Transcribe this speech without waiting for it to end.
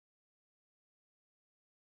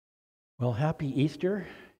Well, happy Easter.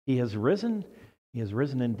 He has risen. He has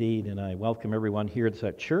risen indeed. And I welcome everyone here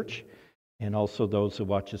at church and also those who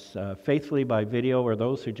watch us faithfully by video or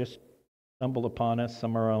those who just stumbled upon us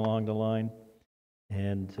somewhere along the line.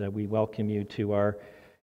 And we welcome you to our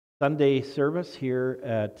Sunday service here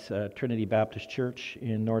at Trinity Baptist Church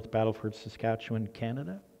in North Battleford, Saskatchewan,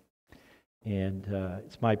 Canada. And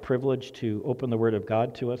it's my privilege to open the Word of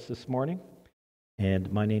God to us this morning.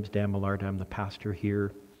 And my name's Dan Millard. I'm the pastor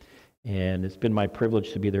here. And it's been my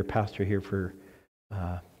privilege to be their pastor here for,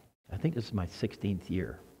 I think this is my 16th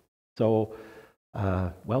year. So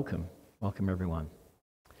welcome everyone.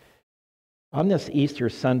 On this Easter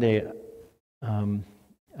Sunday, I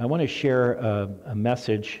want to share a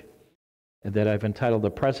message that I've entitled The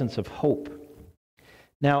Presence of Hope.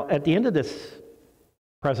 Now, at the end of this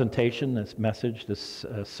presentation, this message, this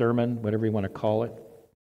sermon, whatever you want to call it,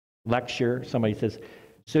 lecture, somebody says,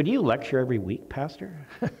 "So do you lecture every week, Pastor?"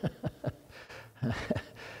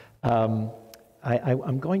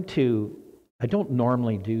 I'm going to, I don't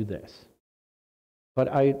normally do this, but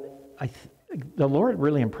the Lord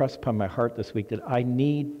really impressed upon my heart this week that I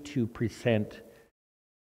need to present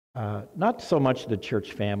not so much the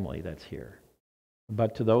church family that's here,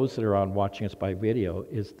 but to those that are on watching us by video,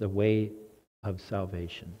 is the way of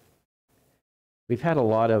salvation. We've had a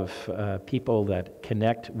lot of people that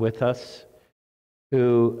connect with us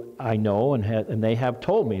who I know and they have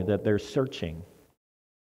told me that they're searching.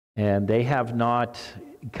 And they have not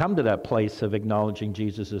come to that place of acknowledging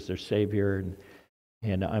Jesus as their Savior.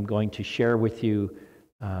 And I'm going to share with you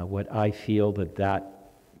what I feel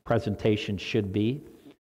that presentation should be.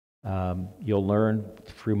 You'll learn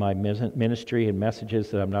through my ministry and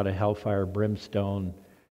messages that I'm not a hellfire, brimstone,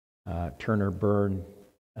 turn or burn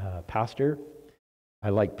pastor. I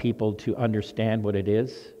like people to understand what it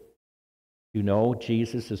is. You know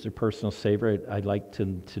Jesus is their personal Savior. I'd like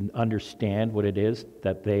to understand what it is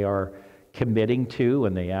that they are committing to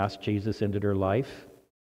when they ask Jesus into their life.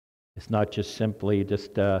 It's not just simply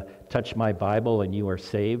touch my Bible and you are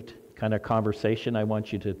saved kind of conversation. I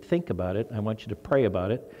want you to think about it. I want you to pray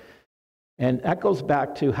about it. And that goes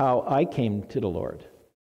back to how I came to the Lord.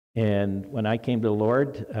 And when I came to the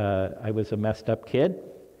Lord, I was a messed up kid.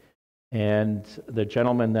 And the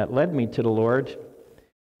gentleman that led me to the Lord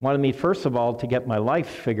wanted me, first of all, to get my life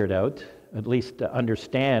figured out, at least to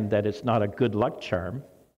understand that it's not a good luck charm,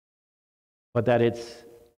 but that it's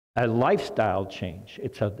a lifestyle change.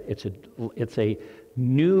 It's a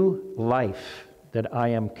new life that I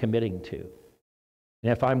am committing to.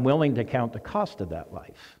 And if I'm willing to count the cost of that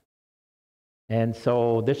life. And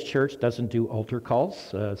so this church doesn't do altar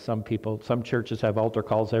calls. Some churches have altar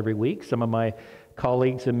calls every week. Some of my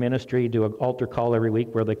colleagues in ministry do an altar call every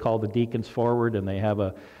week where they call the deacons forward and they have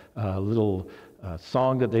a little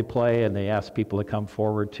song that they play and they ask people to come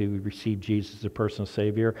forward to receive Jesus as a personal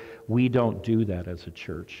Savior. We don't do that as a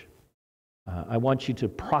church. I want you to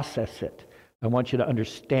process it. I want you to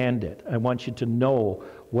understand it. I want you to know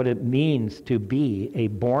what it means to be a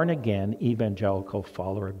born-again evangelical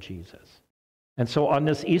follower of Jesus. And so on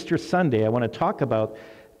this Easter Sunday, I want to talk about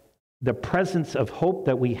the presence of hope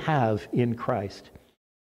that we have in Christ.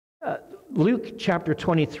 Luke chapter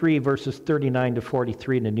 23, verses 39 to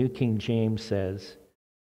 43 in the New King James says,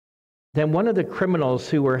 "Then one of the criminals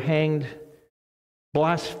who were hanged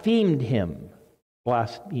blasphemed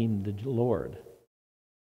the Lord.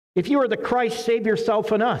 'If you are the Christ, save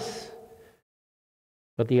yourself and us.'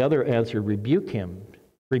 But the other answered, rebuked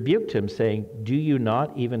him, saying, 'Do you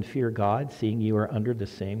not even fear God, seeing you are under the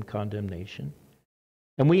same condemnation?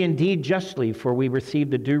 And we indeed justly, for we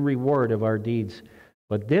receive the due reward of our deeds.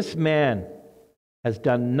 But this man has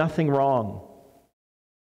done nothing wrong.'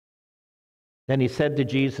 Then he said to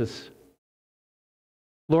Jesus,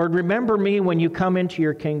 'Lord, remember me when you come into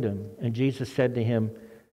your kingdom.' And Jesus said to him,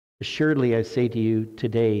 'Assuredly I say to you,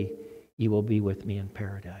 today you will be with me in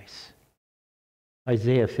paradise.'"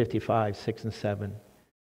 Isaiah 55, 6 and 7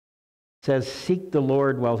 says, "Seek the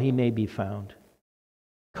Lord while he may be found.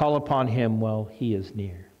 Call upon him while he is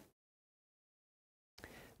near."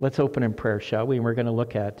 Let's open in prayer, shall we? And we're going to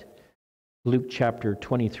look at Luke chapter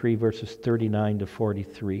 23, verses 39 to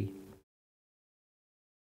 43.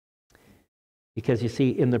 Because you see,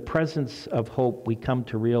 in the presence of hope, we come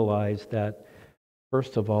to realize that,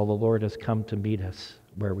 first of all, the Lord has come to meet us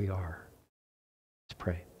where we are. Let's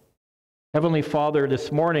pray. Heavenly Father,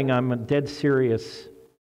 this morning I'm dead serious.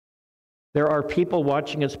 There are people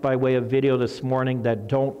watching us by way of video this morning that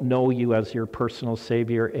don't know you as your personal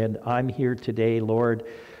Savior, and I'm here today, Lord,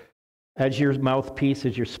 as your mouthpiece,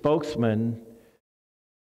 as your spokesman,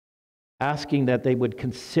 asking that they would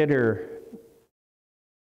consider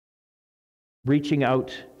reaching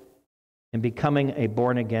out in becoming a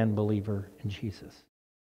born-again believer in Jesus.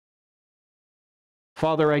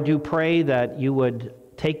 Father, I do pray that you would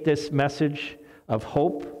take this message of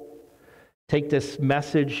hope, take this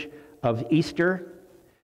message of Easter,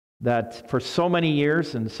 that for so many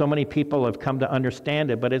years and so many people have come to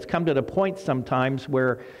understand it, but it's come to the point sometimes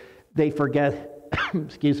where they forget,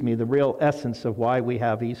 excuse me, the real essence of why we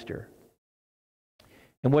have Easter.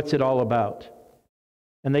 And what's it all about?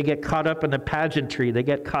 And they get caught up in the pageantry, they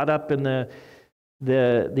get caught up in the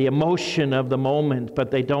emotion of the moment,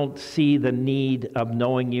 but they don't see the need of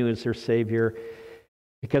knowing you as their Savior,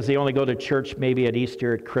 because they only go to church maybe at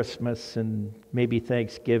Easter, at Christmas, and maybe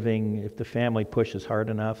Thanksgiving if the family pushes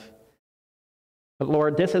hard enough. But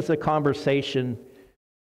Lord, this is a conversation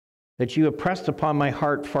that you have pressed upon my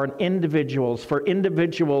heart for individuals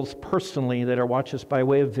personally that are watching us by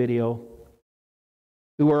way of video,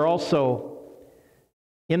 who are also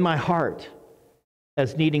in my heart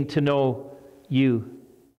as needing to know you,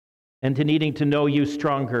 and to needing to know you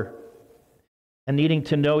stronger, and needing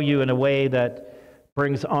to know you in a way that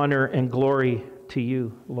brings honor and glory to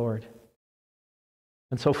you, Lord.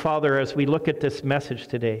 And so, Father, as we look at this message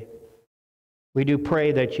today, we do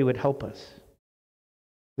pray that you would help us.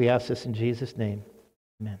 We ask this in Jesus' name.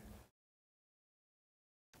 Amen.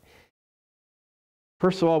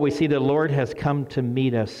 First of all, we see the Lord has come to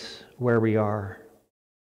meet us where we are.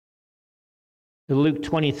 In Luke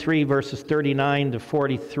 23, verses 39 to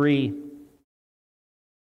 43,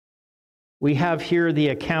 we have here the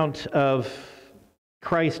account of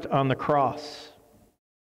Christ on the cross.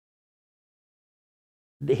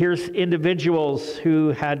 Here's individuals who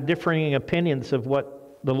had differing opinions of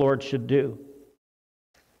what the Lord should do.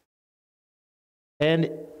 And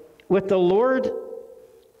with the Lord,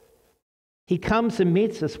 he comes and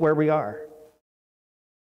meets us where we are.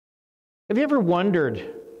 Have you ever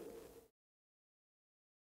wondered,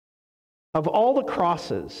 of all the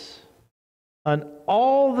crosses on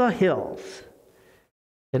all the hills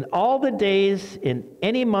in all the days in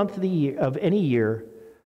any month of the year, of any year,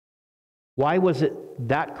 why was it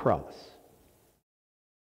that cross?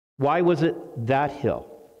 Why was it that hill?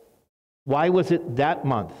 Why was it that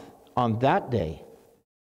month, on that day,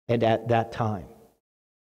 and at that time?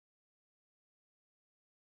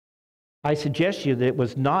 I suggest to you that it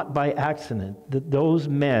was not by accident that those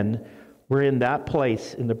men were in that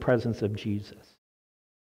place in the presence of Jesus.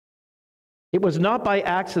 It was not by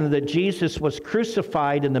accident that Jesus was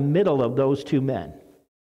crucified in the middle of those two men.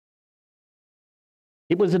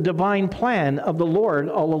 It was a divine plan of the Lord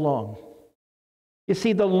all along. You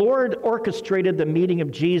see, the Lord orchestrated the meeting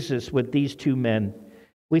of Jesus with these two men.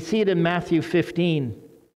 We see it in Matthew 15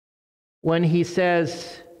 when he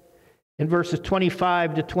says in verses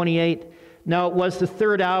 25 to 28, "Now it was the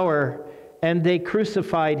third hour, and they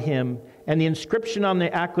crucified him, and the inscription on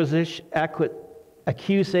the accusation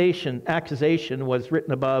was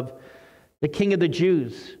written above, 'The King of the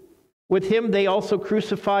Jews.' With him they also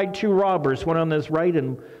crucified two robbers, one on his right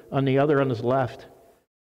and on the other on his left.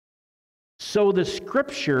 So the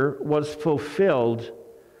scripture was fulfilled,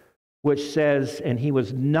 which says, 'And he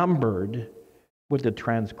was numbered with the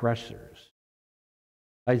transgressors.'"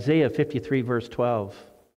 Isaiah 53, verse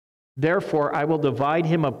 12. "Therefore I will divide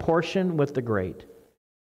him a portion with the great,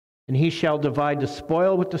 and he shall divide the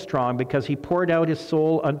spoil with the strong, because he poured out his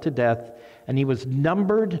soul unto death, and he was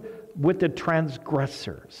numbered with the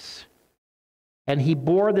transgressors. And he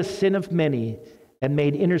bore the sin of many, and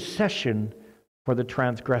made intercession for the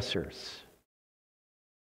transgressors."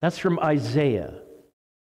 That's from Isaiah.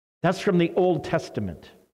 That's from the Old Testament.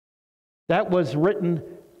 That was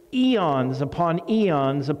written eons upon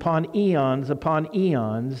eons upon eons upon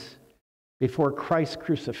eons before Christ's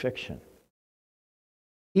crucifixion.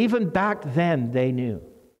 Even back then, they knew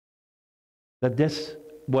that this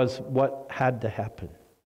was what had to happen.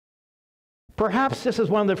 Perhaps this is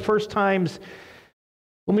one of the first times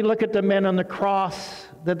when we look at the men on the cross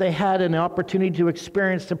that they had an opportunity to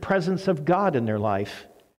experience the presence of God in their life.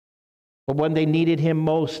 But when they needed him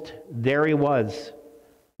most, there he was,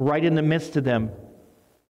 right in the midst of them,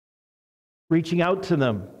 reaching out to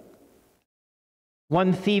them.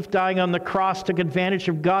 One thief dying on the cross took advantage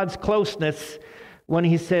of God's closeness when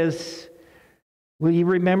he says, "Will you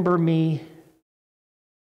remember me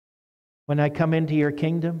when I come into your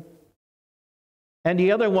kingdom?" And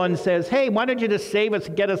the other one says, "Hey, why don't you just save us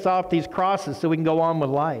and get us off these crosses so we can go on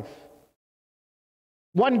with life?"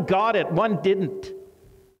 One got it, one didn't.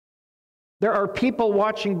 There are people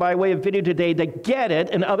watching by way of video today that get it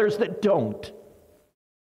and others that don't.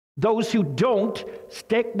 Those who don't,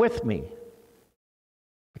 stick with me,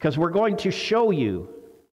 because we're going to show you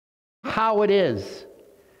how it is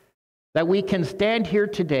that we can stand here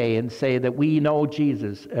today and say that we know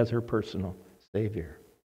Jesus as our personal Savior.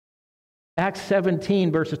 Acts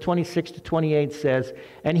 17, verses 26 to 28 says,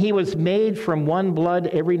 "And he was made from one blood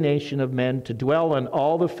every nation of men to dwell on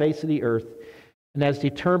all the face of the earth, and has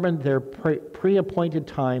determined their pre-appointed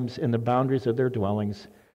times and the boundaries of their dwellings,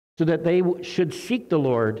 so that they should seek the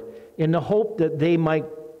Lord in the hope that they might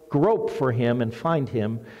grope for him and find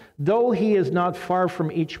him, though he is not far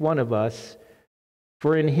from each one of us,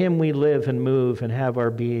 for in him we live and move and have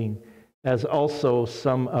our being, as also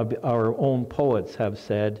some of our own poets have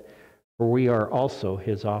said, for we are also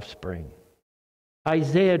his offspring."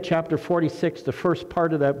 Isaiah chapter 46, the first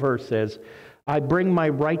part of that verse says, "I bring my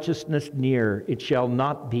righteousness near, it shall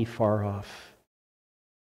not be far off."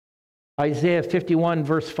 Isaiah 51,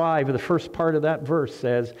 verse 5, the first part of that verse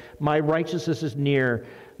says, "My righteousness is near,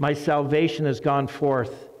 my salvation has gone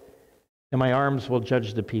forth, and my arms will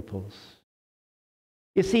judge the peoples."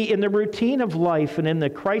 You see, in the routine of life and in the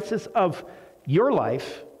crisis of your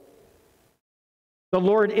life, the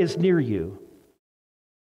Lord is near you.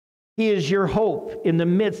 He is your hope in the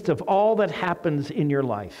midst of all that happens in your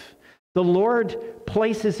life. The Lord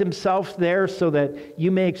places himself there so that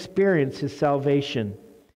you may experience his salvation,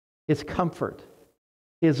 his comfort,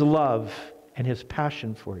 his love, and his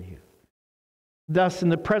passion for you. Thus, in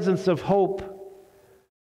the presence of hope,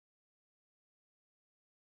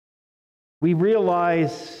 we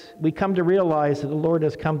come to realize that the Lord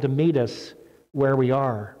has come to meet us where we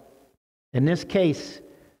are. In this case,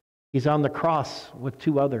 he's on the cross with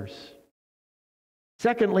two others.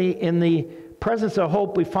 Secondly, in the presence of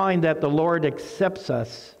hope, we find that the Lord accepts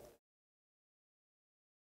us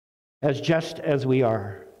as just as we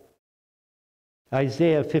are.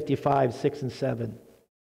 Isaiah 55, 6 and 7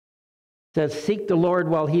 says, "Seek the Lord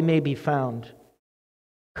while he may be found.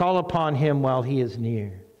 Call upon him while he is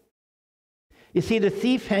near." You see, the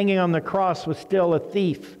thief hanging on the cross was still a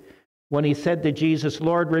thief when he said to Jesus,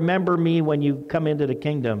 "Lord, remember me when you come into the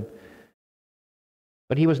kingdom."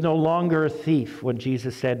 But he was no longer a thief when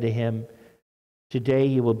Jesus said to him, "Today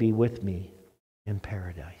you will be with me in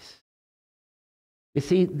paradise." You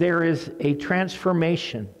see, there is a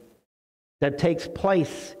transformation that takes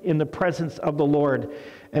place in the presence of the Lord.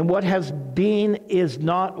 And what has been is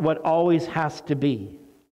not what always has to be.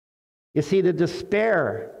 You see, the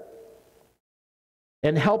despair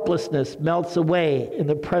and helplessness melts away in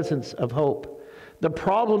the presence of hope. The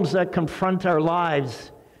problems that confront our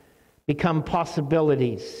lives become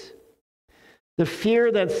possibilities. The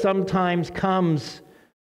fear that sometimes comes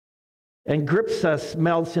and grips us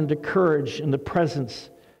melts into courage in the presence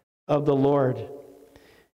of the Lord.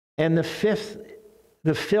 And the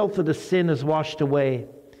filth of the sin is washed away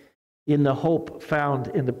in the hope found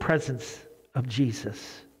in the presence of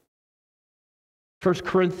Jesus. 1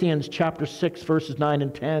 Corinthians chapter 6, verses 9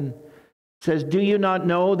 and 10 says, "Do you not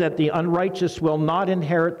know that the unrighteous will not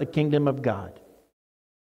inherit the kingdom of God?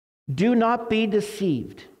 Do not be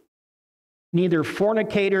deceived. Neither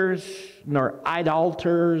fornicators, nor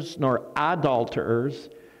idolaters, nor adulterers,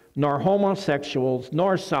 nor homosexuals,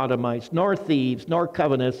 nor sodomites, nor thieves, nor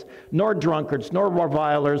covetous, nor drunkards, nor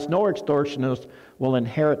revilers, nor extortioners will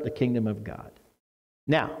inherit the kingdom of God."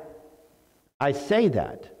 Now, I say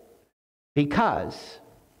that because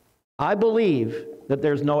I believe that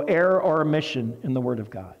there's no error or omission in the Word of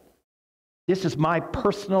God. This is my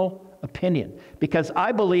personal opinion, because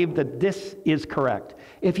I believe that this is correct.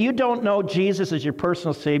 If you don't know Jesus as your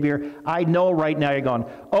personal Savior, I know right now you're going,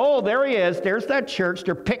 "Oh, there he is. There's that church.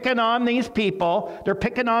 They're picking on these people. They're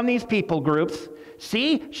picking on these people groups.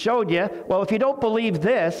 See, showed you." Well, if you don't believe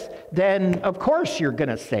this, then of course you're going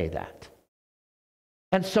to say that.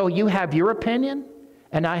 And so you have your opinion,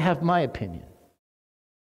 and I have my opinion.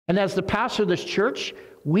 And as the pastor of this church,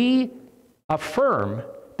 we affirm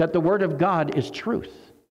that the Word of God is truth.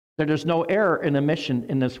 That there's no error and omission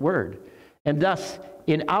in this Word. And thus,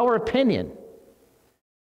 in our opinion,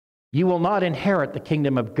 you will not inherit the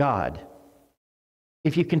kingdom of God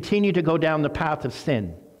if you continue to go down the path of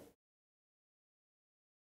sin.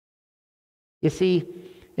 You see,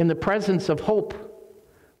 in the presence of hope,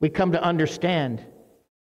 we come to understand.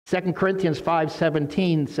 2 Corinthians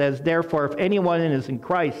 5:17 says, "Therefore, if anyone is in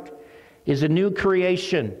Christ, is a new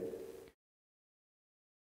creation.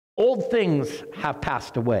 Old things have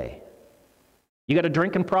passed away." You got a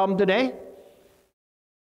drinking problem today?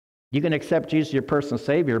 You can accept Jesus as your personal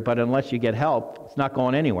Savior, but unless you get help, it's not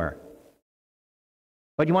going anywhere.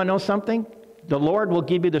 But you want to know something? The Lord will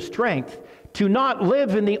give you the strength to not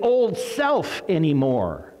live in the old self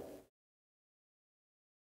anymore.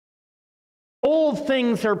 Old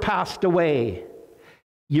things are passed away.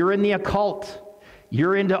 You're in the occult.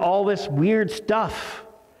 You're into all this weird stuff.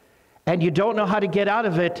 and you don't know how to get out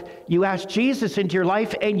of it, you ask Jesus into your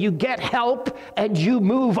life and you get help and you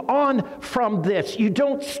move on from this. You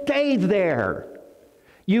don't stay there.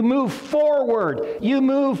 You move forward. You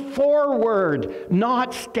move forward,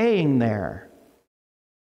 not staying there.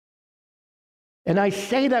 And I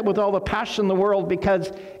say that with all the passion in the world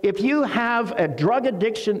because if you have a drug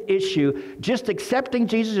addiction issue, just accepting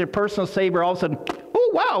Jesus as your personal Savior, all of a sudden,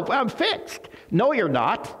 oh, wow, I'm fixed. No, you're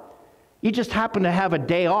not. You just happen to have a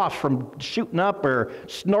day off from shooting up or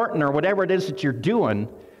snorting or whatever it is that you're doing.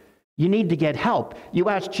 You need to get help. You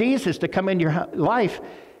ask Jesus to come into your life.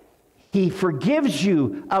 He forgives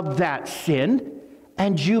you of that sin,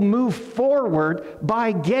 and you move forward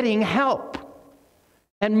by getting help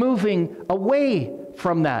and moving away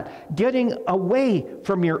from that, getting away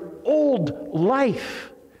from your old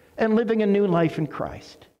life and living a new life in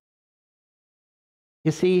Christ.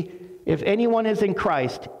 You see, if anyone is in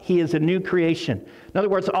Christ, he is a new creation. In other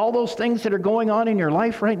words, all those things that are going on in your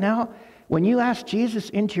life right now, when you ask Jesus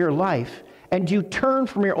into your life and you turn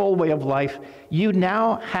from your old way of life, you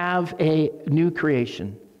now have a new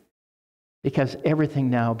creation because everything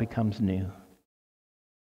now becomes new.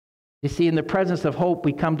 You see, in the presence of hope,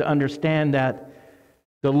 we come to understand that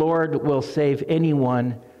the Lord will save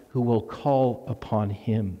anyone who will call upon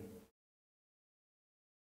him.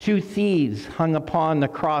 2 thieves hung upon the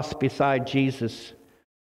cross beside Jesus.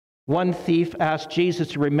 One thief asked Jesus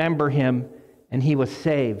to remember him, and he was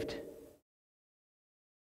saved.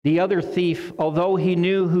 The other thief, although he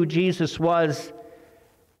knew who Jesus was,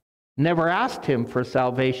 never asked him for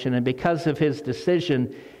salvation, and because of his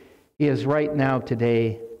decision, he is right now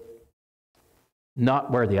today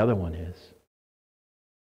not where the other one is.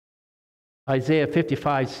 Isaiah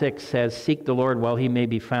 55:6 says, "Seek the Lord while he may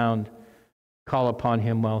be found. Call upon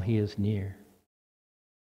him while he is near."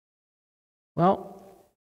 Well,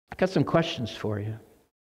 I got some questions for you.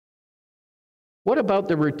 What about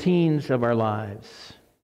the routines of our lives?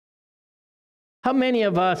 How many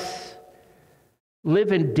of us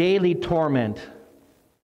live in daily torment,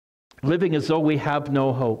 living as though we have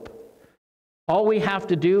no hope? All we have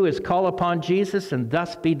to do is call upon Jesus and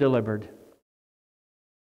thus be delivered.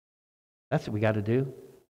 That's what we got to do.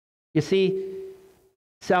 You see,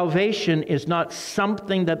 salvation is not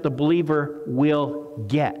something that the believer will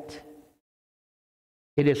get.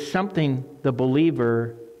 It is something the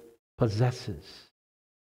believer possesses.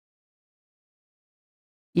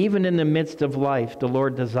 Even in the midst of life, the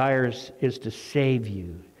Lord desires is to save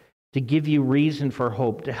you, to give you reason for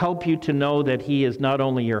hope, to help you to know that he is not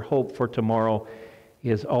only your hope for tomorrow, he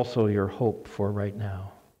is also your hope for right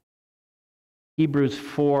now. Hebrews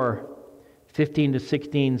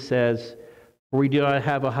 4:15-16 says, "For we do not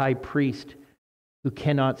have a high priest who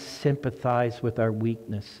cannot sympathize with our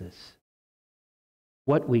weaknesses."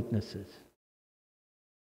 What weaknesses?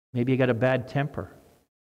 Maybe you got a bad temper.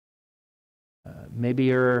 Maybe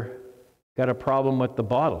you're got a problem with the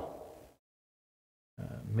bottle.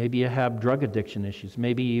 Maybe you have drug addiction issues.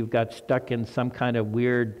 Maybe you've got stuck in some kind of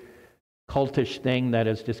weird cultish thing that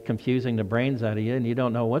is just confusing the brains out of you and you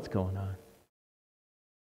don't know what's going on.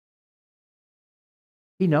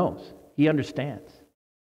 He knows. He understands.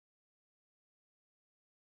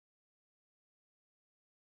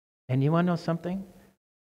 And you want to know something?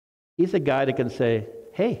 He's a guy that can say,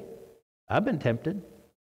 "Hey, I've been tempted."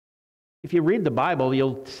 If you read the Bible,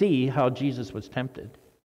 you'll see how Jesus was tempted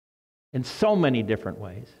in so many different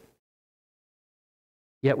ways,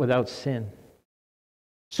 yet without sin.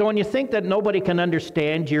 So when you think that nobody can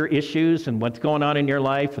understand your issues and what's going on in your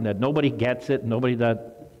life and that nobody gets it, nobody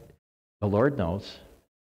that the Lord knows,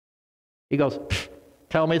 he goes,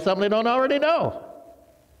 "Tell me something I don't already know.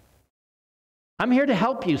 I'm here to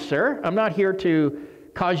help you, sir. I'm not here to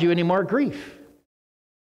cause you any more grief."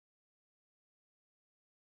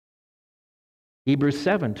 Hebrews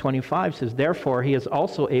 7:25 says, "Therefore he is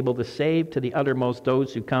also able to save to the uttermost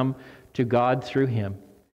those who come to God through him,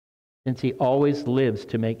 since he always lives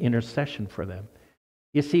to make intercession for them."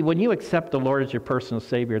 You see, when you accept the Lord as your personal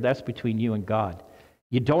Savior, that's between you and God.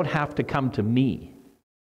 You don't have to come to me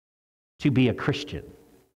to be a Christian.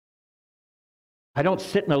 I don't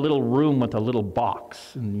sit in a little room with a little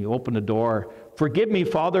box and you open the door, "Forgive me,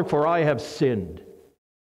 Father, for I have sinned."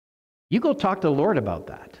 You go talk to the Lord about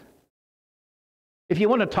that. If you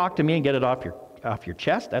want to talk to me and get it off your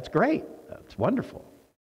chest, that's great. That's wonderful.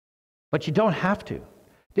 But you don't have to.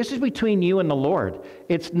 This is between you and the Lord.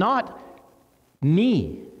 It's not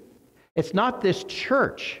me. It's not this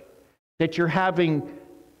church that you're having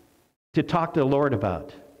to talk to the Lord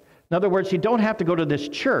about. In other words, you don't have to go to this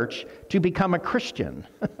church to become a Christian.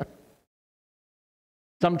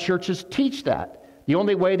 Some churches teach that. The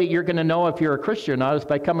only way that you're going to know if you're a Christian or not is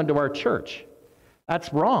by coming to our church.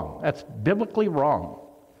 That's wrong. That's biblically wrong.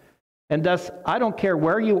 And thus, I don't care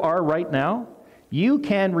where you are right now, you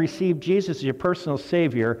can receive Jesus as your personal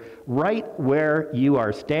Savior right where you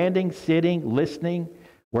are standing, sitting, listening,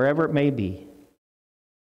 wherever it may be.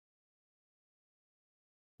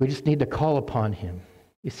 We just need to call upon him.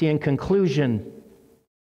 You see, in conclusion,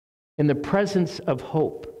 in the presence of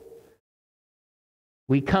hope,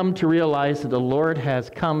 we come to realize that the Lord has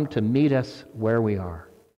come to meet us where we are,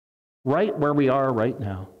 right where we are right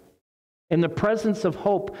now. In the presence of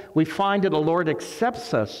hope, we find that the Lord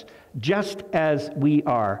accepts us just as we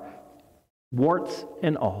are, warts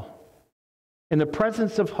and all. In the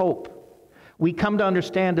presence of hope, we come to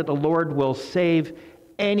understand that the Lord will save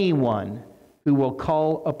anyone who will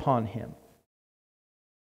call upon him.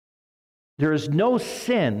 There is no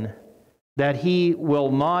sin that he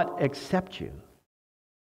will not accept you.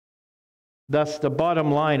 Thus, the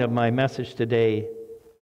bottom line of my message today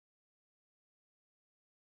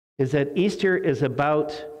is that Easter is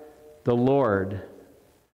about the Lord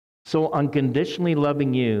so unconditionally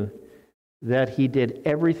loving you that he did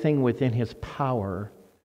everything within his power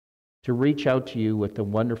to reach out to you with the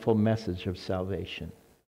wonderful message of salvation.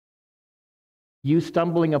 You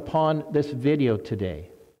stumbling upon this video today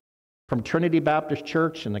from Trinity Baptist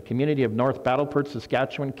Church in the community of North Battleford,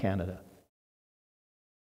 Saskatchewan, Canada.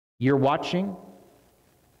 You're watching.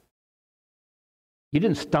 You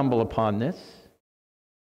didn't stumble upon this.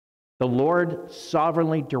 The Lord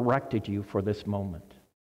sovereignly directed you for this moment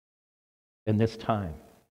and this time.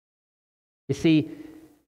 You see,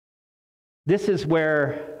 this is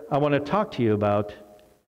where I want to talk to you about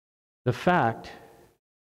the fact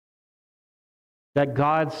that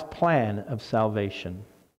God's plan of salvation.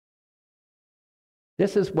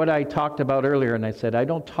 This is what I talked about earlier, and I said I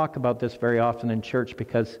don't talk about this very often in church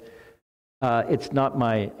because it's not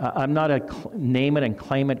I'm not a name it and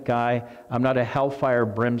claim it guy. I'm not a hellfire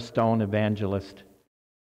brimstone evangelist.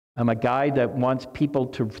 I'm a guy that wants people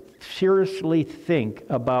to seriously think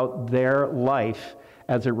about their life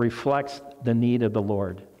as it reflects the need of the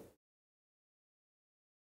Lord.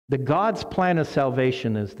 The God's plan of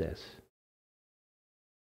salvation is this.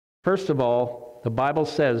 First of all, the Bible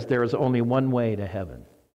says there is only one way to heaven.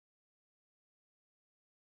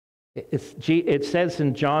 It says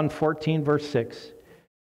in John 14, verse 6,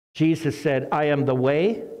 Jesus said, I am the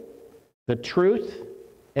way, the truth,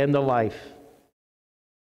 and the life.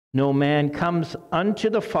 No man comes unto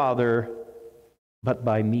the Father but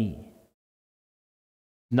by me,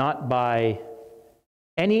 not by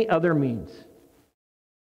any other means.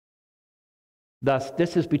 Thus,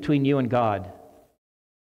 this is between you and God.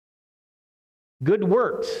 Good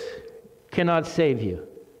works cannot save you.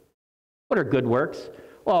 What are good works?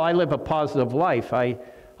 Well, I live a positive life. I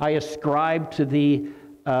ascribe to the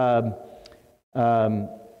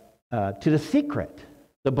Secret,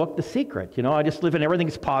 the book The Secret. You know, I just live in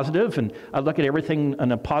everything's positive, and I look at everything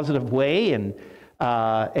in a positive way, and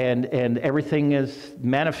everything is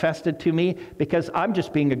manifested to me because I'm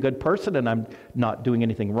just being a good person, and I'm not doing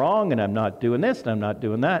anything wrong, and I'm not doing this, and I'm not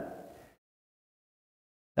doing that.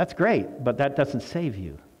 That's great, but that doesn't save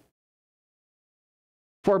you.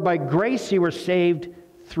 For by grace you were saved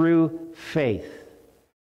through faith,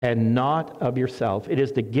 and not of yourself. It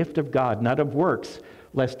is the gift of God, not of works,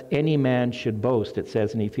 lest any man should boast, it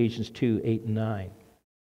says in Ephesians 2, 8 and 9.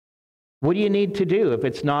 What do you need to do if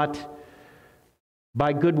it's not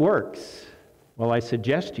by good works? Well, I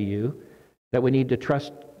suggest to you that we need to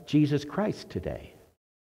trust Jesus Christ today.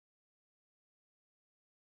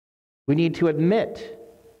 We need to admit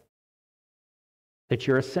that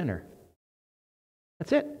you're a sinner.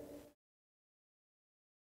 That's it.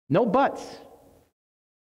 No buts.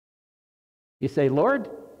 You say, Lord,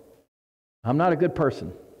 I'm not a good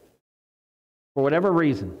person. For whatever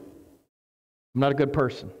reason, I'm not a good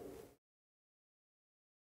person.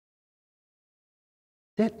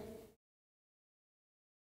 That's it.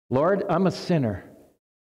 Lord, I'm a sinner.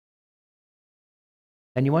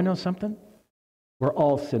 And you want to know something? We're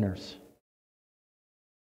all sinners.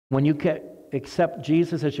 When you accept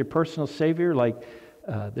Jesus as your personal Savior, like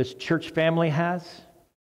this church family has,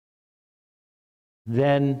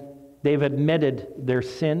 then they've admitted their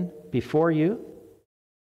sin before you,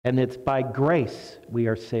 and it's by grace we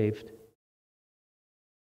are saved.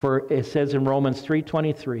 For it says in Romans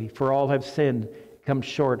 3:23, for all have sinned, come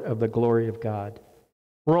short of the glory of God.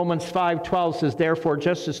 Romans 5:12 says, therefore,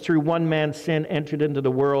 just as through one man sin entered into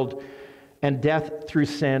the world, and death through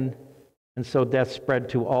sin, and so death spread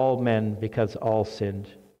to all men because all sinned.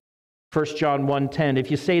 1 John 1:10,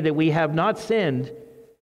 if you say that we have not sinned,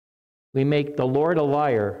 we make the Lord a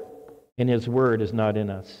liar, in His Word is not in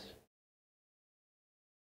us.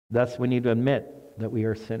 Thus, we need to admit that we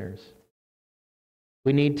are sinners.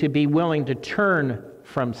 We need to be willing to turn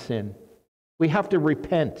from sin. We have to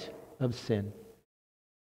repent of sin.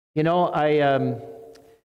 You know,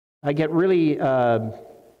 I get really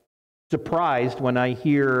surprised when I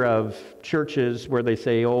hear of churches where they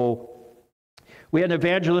say, oh, we had an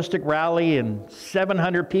evangelistic rally and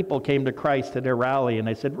 700 people came to Christ at their rally. And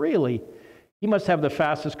I said, really? You must have the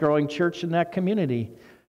fastest growing church in that community.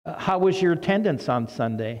 How was your attendance on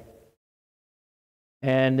Sunday?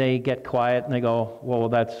 And they get quiet and they go, well,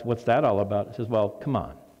 what's that all about? I says, well, come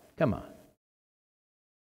on.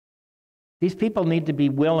 These people need to be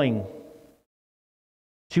willing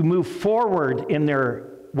to move forward in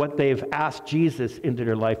what they've asked Jesus into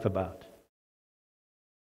their life about.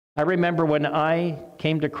 I remember when I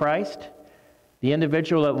came to Christ, the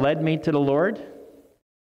individual that led me to the Lord,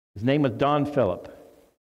 his name was Don Phillip.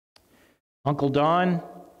 Uncle Don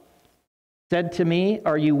said to me,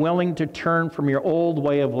 are you willing to turn from your old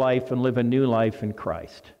way of life and live a new life in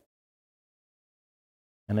Christ?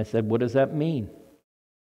 And I said, what does that mean?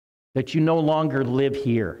 That you no longer live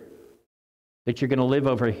here, that you're going to live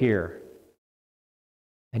over here.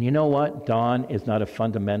 And you know what? Don is not a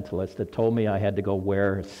fundamentalist that told me I had to go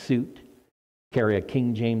wear a suit, carry a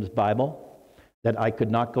King James Bible, that I could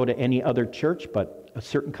not go to any other church but a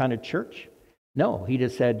certain kind of church. No, he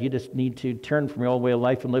just said, you just need to turn from your old way of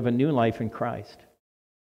life and live a new life in Christ.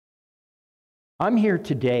 I'm here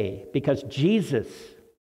today because Jesus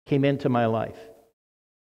came into my life.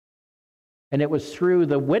 And it was through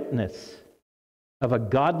the witness of a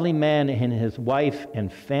godly man and his wife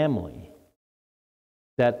and family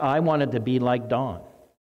that I wanted to be like Don.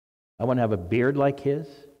 I want to have a beard like his.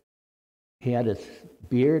 He had his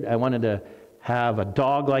beard. I wanted to have a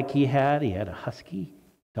dog like he had. He had a husky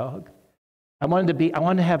dog. I wanted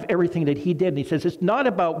to have everything that he did. And he says, it's not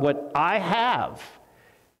about what I have.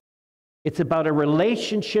 It's about a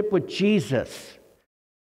relationship with Jesus.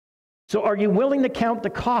 So are you willing to count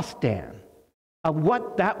the cost, Dan, of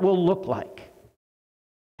what that will look like?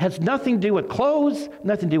 Has nothing to do with clothes,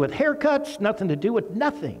 nothing to do with haircuts, nothing to do with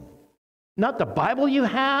nothing. Not the Bible you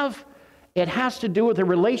have. It has to do with a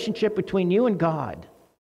relationship between you and God.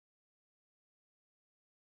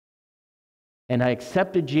 And I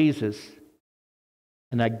accepted Jesus,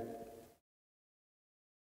 and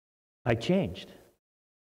I changed.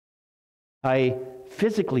 I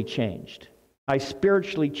physically changed. I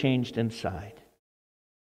spiritually changed inside.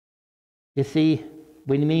 You see,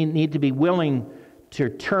 we need to be willing to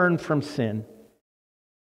turn from sin.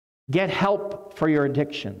 Get help for your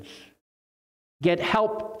addictions. Get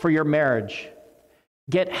help for your marriage.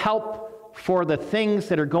 Get help for the things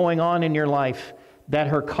that are going on in your life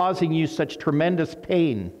that are causing you such tremendous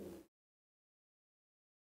pain.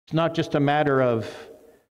 It's not just a matter of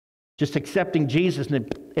just accepting Jesus and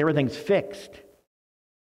everything's fixed.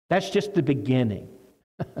 That's just the beginning.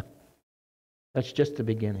 That's just the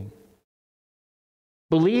beginning.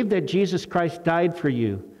 Believe that Jesus Christ died for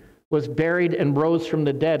you, was buried, and rose from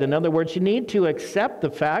the dead. In other words, you need to accept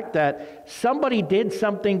the fact that somebody did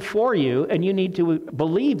something for you, and you need to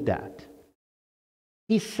believe that.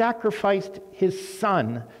 He sacrificed his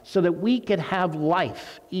Son so that we could have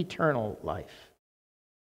life, eternal life.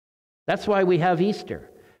 That's why we have Easter,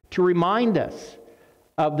 to remind us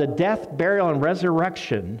of the death, burial, and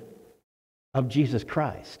resurrection of Jesus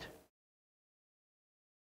Christ.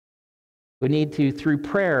 We need to, through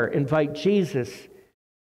prayer, invite Jesus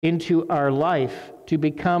into our life to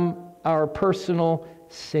become our personal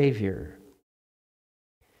Savior.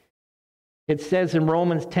 It says in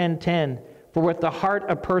Romans 10:10, for with the heart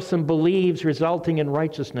a person believes, resulting in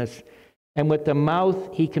righteousness, and with the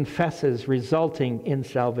mouth he confesses, resulting in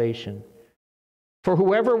salvation. For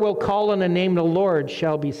whoever will call on the name of the Lord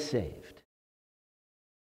shall be saved.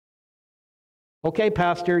 Okay,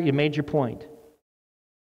 Pastor, you made your point.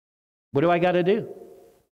 What do I got to do?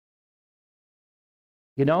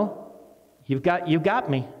 You know, you've got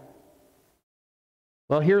me.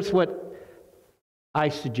 Well, here's what I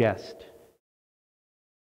suggest.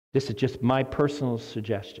 This is just my personal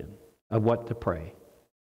suggestion of what to pray.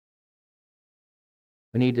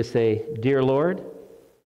 We need to say, dear Lord,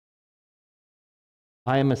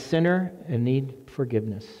 I am a sinner and need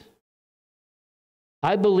forgiveness.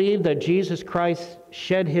 I believe that Jesus Christ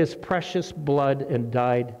shed his precious blood and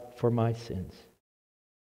died for my sins.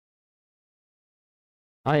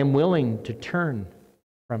 I am willing to turn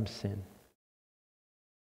from sin.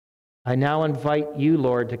 I now invite you,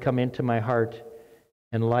 Lord, to come into my heart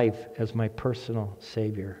and life as my personal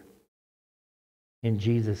Savior. In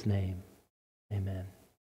Jesus' name, amen.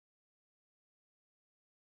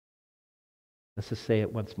 Let's just say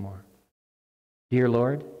it once more. Dear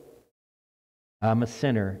Lord, I'm a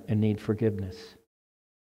sinner and need forgiveness.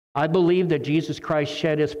 I believe that Jesus Christ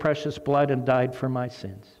shed his precious blood and died for my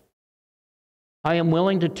sins. I am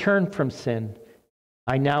willing to turn from sin.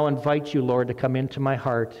 I now invite you, Lord, to come into my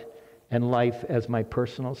heart and life as my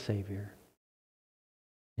personal Savior.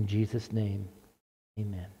 In Jesus' name,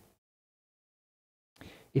 amen.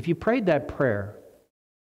 If you prayed that prayer,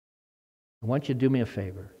 I want you to do me a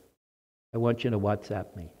favor. I want you to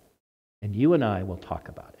WhatsApp me, and you and I will talk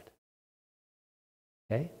about it.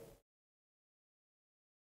 Okay?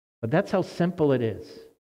 But that's how simple it is.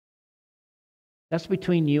 That's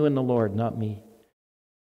between you and the Lord, not me.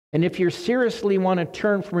 And if you seriously want to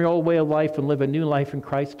turn from your old way of life and live a new life in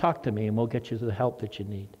Christ, talk to me and we'll get you the help that you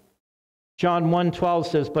need. John 1:12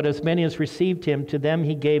 says, "But as many as received him, to them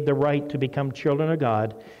he gave the right to become children of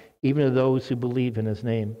God, even to those who believe in his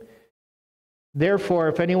name." Therefore,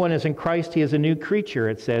 if anyone is in Christ, he is a new creature,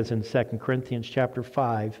 it says in 2 Corinthians chapter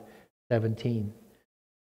 5:17.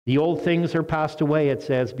 The old things are passed away, it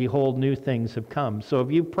says, behold, new things have come. So if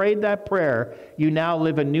you prayed that prayer, you now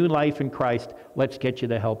live a new life in Christ. Let's get you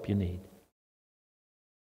the help you need.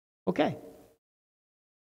 Okay.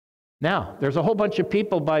 Now, there's a whole bunch of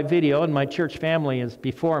people by video, and my church family is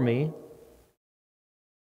before me.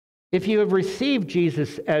 If you have received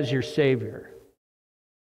Jesus as your Savior,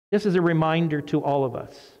 this is a reminder to all of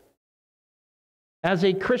us. As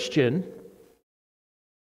a Christian,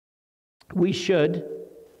 we should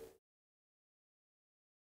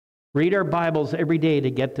read our Bibles every day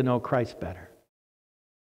to get to know Christ better.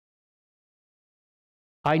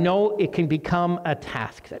 I know it can become a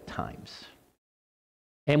task at times.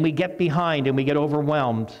 And we get behind and we get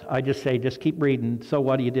overwhelmed. I just say, just keep reading. So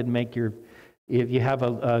what? You didn't make your... If you have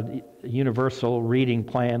a universal reading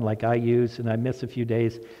plan like I use and I miss a few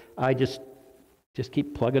days, I just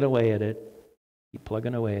keep plugging away at it. Keep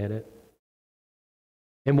plugging away at it.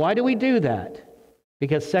 And why do we do that?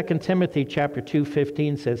 Because 2 Timothy chapter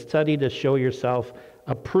 2:15 says, "Study to show yourself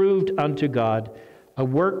approved unto God, a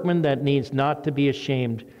workman that needs not to be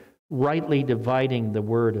ashamed, rightly dividing the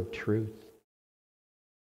word of truth."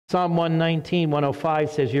 Psalm 119:105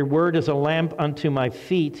 says, "Your word is a lamp unto my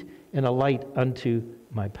feet and a light unto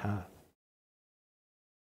my path."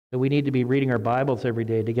 So we need to be reading our Bibles every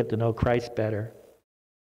day to get to know Christ better.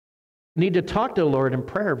 We need to talk to the Lord in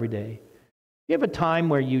prayer every day. You have a time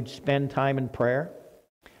where you spend time in prayer?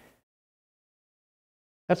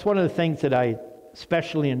 That's one of the things that I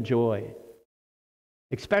especially enjoy,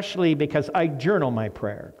 especially because I journal my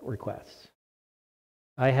prayer requests.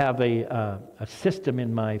 I have a system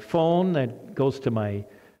in my phone that goes to my,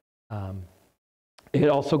 it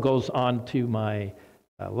also goes on to my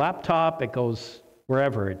laptop. It goes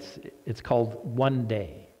wherever. It's called One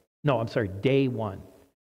Day. No, I'm sorry, Day One.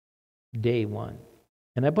 Day One.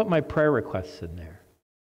 And I put my prayer requests in there.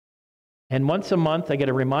 And once a month, I get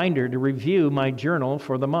a reminder to review my journal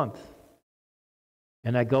for the month.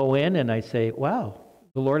 And I go in and I say, wow,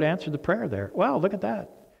 the Lord answered the prayer there. Wow, look at that.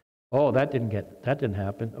 Oh, that didn't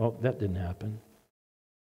happen. Oh, that didn't happen.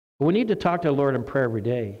 But we need to talk to the Lord in prayer every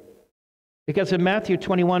day. Because in Matthew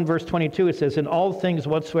 21, verse 22, it says, "In all things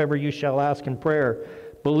whatsoever you shall ask in prayer,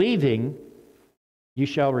 believing, you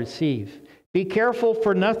shall receive. Be careful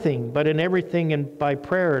for nothing, but in everything and by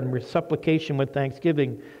prayer and with supplication with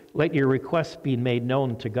thanksgiving, let your requests be made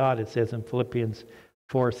known to God," it says in Philippians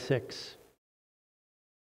 4:6.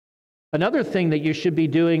 Another thing that you should be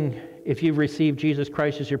doing if you've received Jesus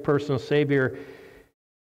Christ as your personal Savior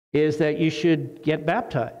is that you should get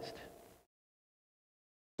baptized.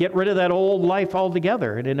 Get rid of that old life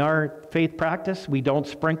altogether. And in our faith practice, we don't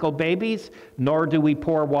sprinkle babies, nor do we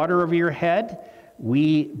pour water over your head.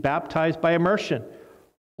 We baptize by immersion.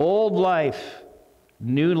 Old life,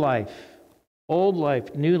 new life. Old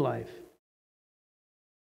life, new life.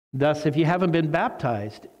 Thus, if you haven't been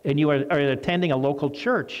baptized and you are attending a local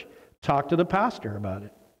church, talk to the pastor about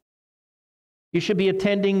it. You should be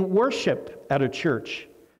attending worship at a church,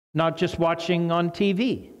 not just watching on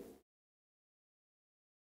TV.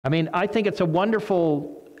 I mean, I think it's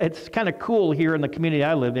it's kind of cool here in the community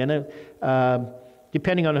I live in.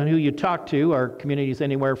 Depending on who you talk to, our community is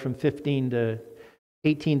anywhere from 15 to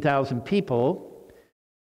 18,000 people.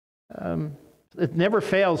 It never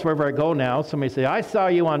fails wherever I go now. Somebody say, "I saw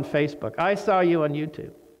you on Facebook. I saw you on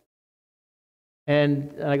YouTube."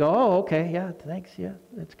 And I go, "Oh, okay, yeah, thanks, yeah,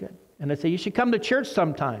 that's good." And I say, "You should come to church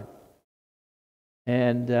sometime."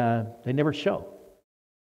 And they never show.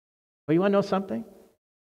 Well, you want to know something?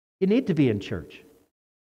 You need to be in church.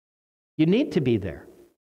 You need to be there.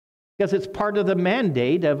 Because it's part of the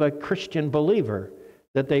mandate of a Christian believer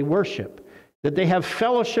that they worship, that they have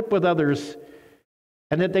fellowship with others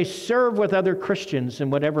and that they serve with other Christians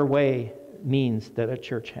in whatever way means that a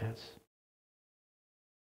church has.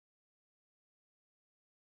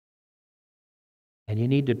 And you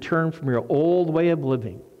need to turn from your old way of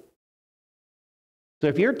living. So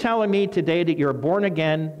if you're telling me today that you're a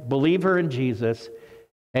born-again believer in Jesus,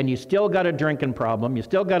 and you still got a drinking problem, you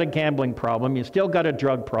still got a gambling problem, you still got a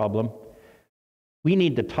drug problem, we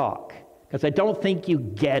need to talk, because I don't think you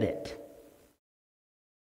get it.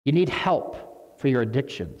 You need help for your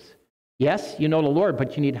addictions. Yes, you know the Lord,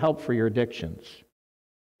 but you need help for your addictions.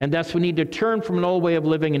 And thus we need to turn from an old way of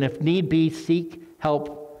living, and if need be, seek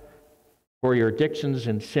help for your addictions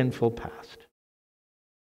and sinful past.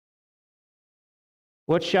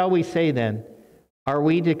 What shall we say then? Are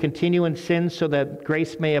we to continue in sin so that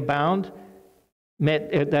grace may abound?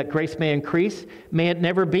 That grace may increase? May it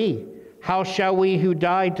never be. How shall we who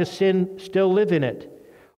died to sin still live in it?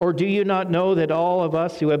 Or do you not know that all of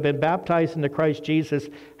us who have been baptized into Christ Jesus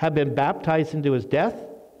have been baptized into his death?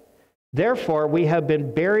 Therefore, we have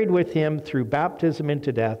been buried with him through baptism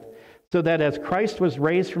into death, so that as Christ was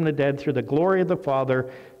raised from the dead through the glory of the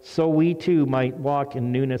Father, so we too might walk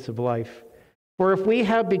in newness of life. For if we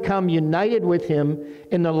have become united with him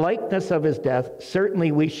in the likeness of his death,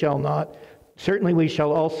 certainly we shall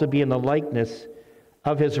also be in the likeness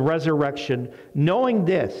of his resurrection, knowing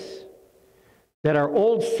this, that our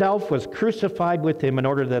old self was crucified with him in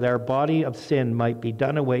order that our body of sin might be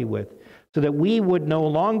done away with, so that we would no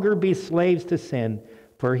longer be slaves to sin,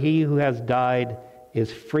 for he who has died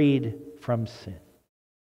is freed from sin.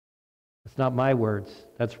 That's not my words.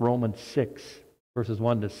 That's Romans 6, verses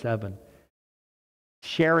 1 to 7.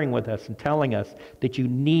 Sharing with us and telling us that you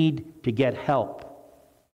need to get help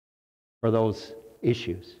for those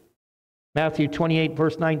issues. Matthew 28,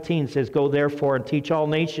 verse 19 says, "Go therefore and teach all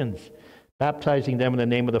nations, baptizing them in the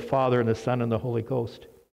name of the Father and the Son and the Holy Ghost."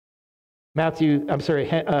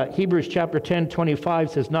 Hebrews chapter 10, 25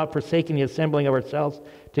 says, "Not forsaking the assembling of ourselves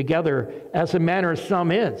together, as the manner of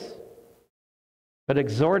some is, but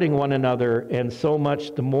exhorting one another, and so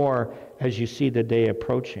much the more as you see the day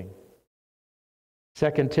approaching."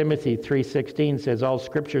 2 Timothy 3:16 says, "All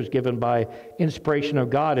Scripture is given by inspiration of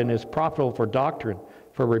God and is profitable for doctrine,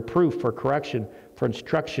 for reproof, for correction, for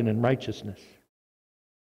instruction in righteousness."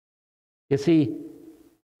 You see,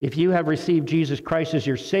 if you have received Jesus Christ as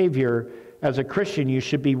your Savior, as a Christian, you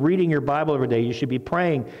should be reading your Bible every day. You should be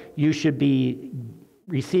praying. You should be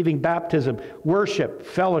receiving baptism, worship,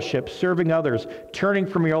 fellowship, serving others, turning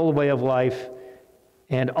from your old way of life,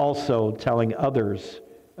 and also telling others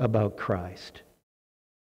about Christ.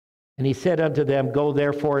 And he said unto them, "Go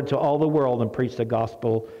therefore into all the world and preach the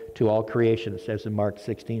gospel to all creation," it says in Mark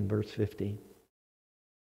 16, verse 15.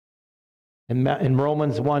 In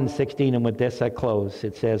Romans 1:16, and with this I close,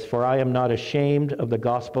 it says, "For I am not ashamed of the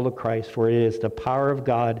gospel of Christ, for it is the power of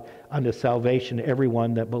God unto salvation to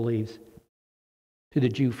everyone that believes, to the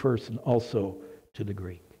Jew first and also to the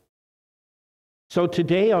Greek." So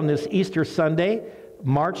today on this Easter Sunday,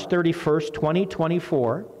 March 31st,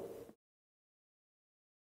 2024,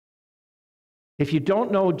 if you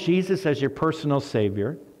don't know Jesus as your personal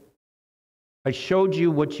Savior, I showed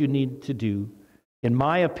you what you need to do, in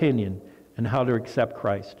my opinion, and how to accept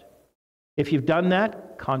Christ. If you've done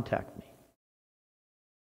that, contact me.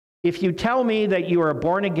 If you tell me that you are a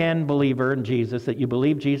born-again believer in Jesus, that you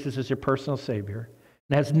believe Jesus is your personal Savior,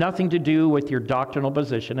 it has nothing to do with your doctrinal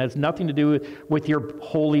position, it has nothing to do with your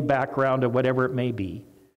holy background or whatever it may be.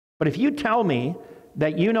 But if you tell me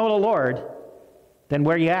that you know the Lord, then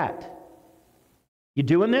where are you at? You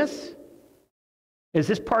doing this? Is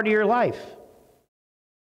this part of your life?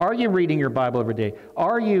 Are you reading your Bible every day?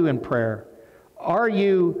 Are you in prayer? Are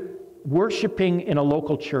you worshiping in a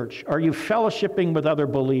local church? Are you fellowshipping with other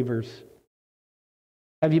believers?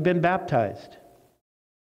 Have you been baptized?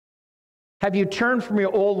 Have you turned from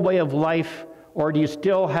your old way of life, or do you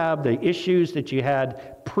still have the issues that you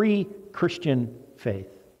had pre-Christian faith?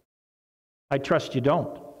 I trust you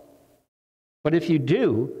don't. But if you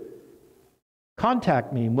do,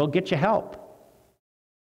 contact me and we'll get you help.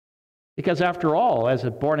 Because after all, as a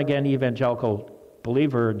born-again evangelical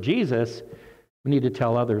believer in Jesus, we need to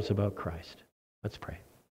tell others about Christ. Let's pray.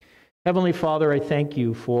 Heavenly Father, I thank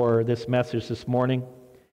you for this message this morning.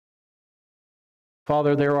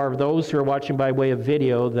 Father, there are those who are watching by way of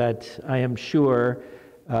video that I am sure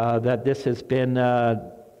that this has been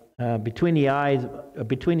between the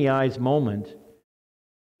eyes moment,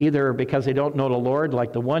 either because they don't know the Lord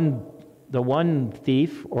like the one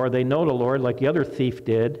thief, or they know the Lord like the other thief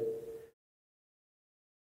did.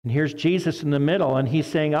 And here's Jesus in the middle, and he's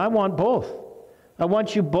saying, I want both. I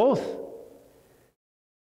want you both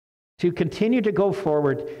to continue to go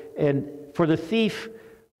forward. And for the thief,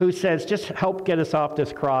 who says, just help get us off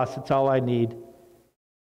this cross. It's all I need.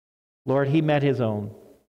 Lord, he met his own.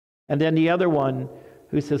 And then the other one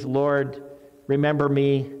who says, Lord, remember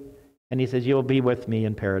me. And he says, you'll be with me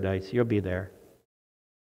in paradise. You'll be there.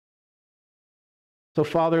 So,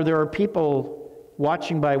 Father, there are people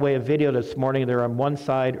watching by way of video this morning. They're on one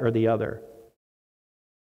side or the other.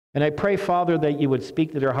 And I pray, Father, that you would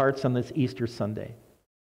speak to their hearts on this Easter Sunday.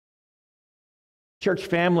 Church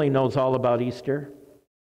family knows all about Easter.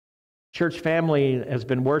 Church family has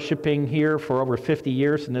been worshiping here for over 50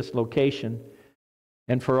 years in this location.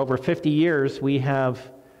 And for over 50 years, we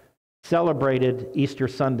have celebrated Easter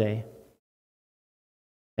Sunday.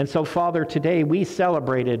 And so, Father, today we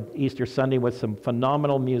celebrated Easter Sunday with some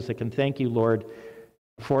phenomenal music. And thank you, Lord,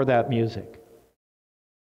 for that music.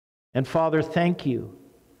 And Father, thank you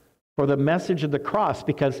for the message of the cross,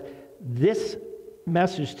 because this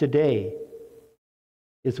message today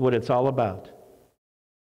is what it's all about.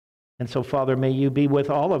 And so, Father, may you be with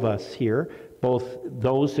all of us here, both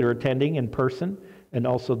those that are attending in person and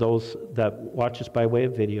also those that watch us by way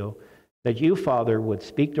of video, that you, Father, would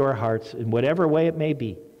speak to our hearts in whatever way it may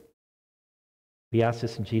be. We ask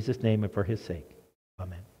this in Jesus' name and for his sake.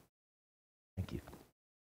 Amen. Thank you.